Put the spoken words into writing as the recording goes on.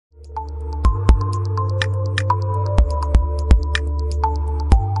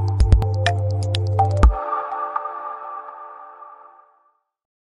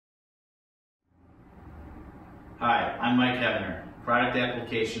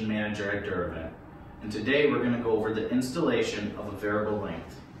Application Manager at DuraVent, and today we're going to go over the installation of a variable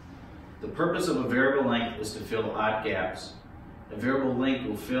length. The purpose of a variable length is to fill odd gaps. A variable length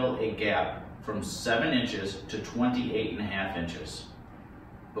will fill a gap from 7 inches to 28.5 inches.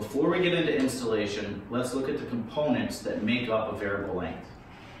 Before we get into installation, let's look at the components that make up a variable length.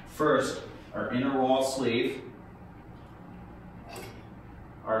 First, our inner wall sleeve,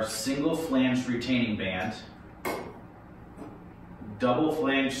 our single flange retaining band, double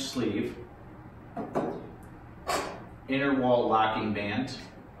flange sleeve, inner wall locking band,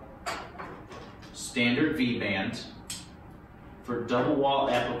 standard V-band. For double wall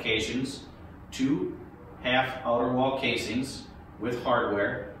applications, 2 half outer wall casings with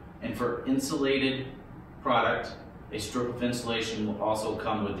hardware, and for insulated product, a strip of insulation will also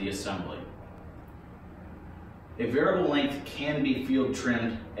come with the assembly. A variable length can be field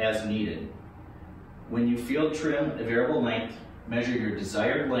trimmed as needed. When you field trim a variable length, measure your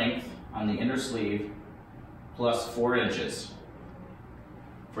desired length on the inner sleeve plus 4 inches.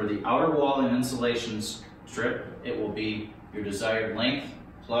 For the outer wall and insulation strip, it will be your desired length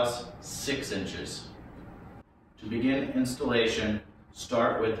plus 6 inches. To begin installation,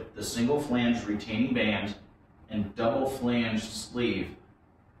 start with the single flange retaining band and double flange sleeve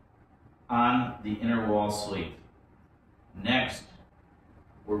on the inner wall sleeve. Next,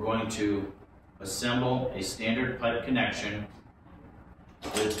 we're going to assemble a standard pipe connection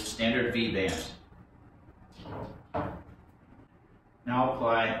with standard V-band. Now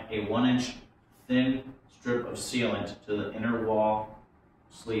apply a 1-inch thin strip of sealant to the inner wall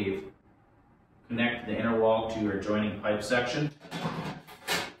sleeve. Connect the inner wall to your joining pipe section.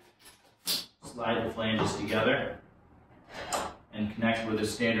 Slide the flanges together and connect with a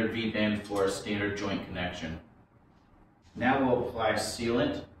standard V-band for a standard joint connection. Now we'll apply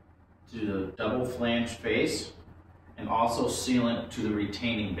sealant to the double flange face and also sealant to the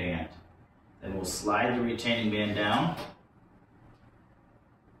retaining band. Then we'll slide the retaining band down,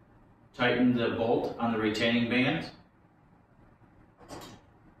 tighten the bolt on the retaining band,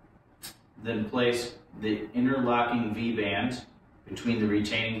 then place the interlocking V-band between the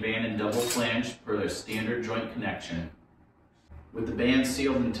retaining band and double flange for a standard joint connection. With the band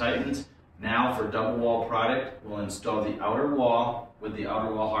sealed and tightened, now for double wall product, we'll install the outer wall with the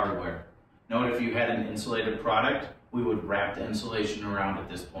outer wall hardware. Note if you had an insulated product, we would wrap the insulation around at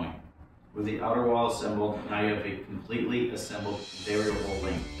this point. With the outer wall assembled, now you have a completely assembled variable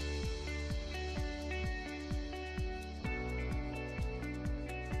length.